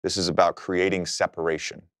This is about creating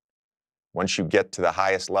separation. Once you get to the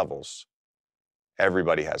highest levels,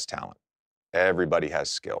 everybody has talent. Everybody has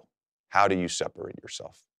skill. How do you separate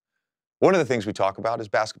yourself? One of the things we talk about is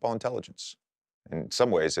basketball intelligence. In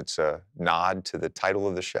some ways, it's a nod to the title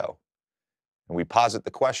of the show. And we posit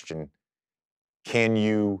the question, can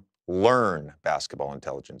you learn basketball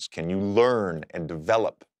intelligence? Can you learn and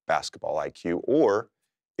develop basketball IQ, or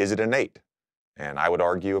is it innate? And I would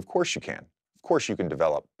argue, of course you can. Of course you can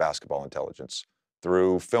develop basketball intelligence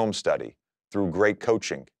through film study, through great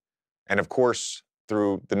coaching, and of course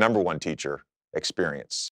through the number one teacher, experience.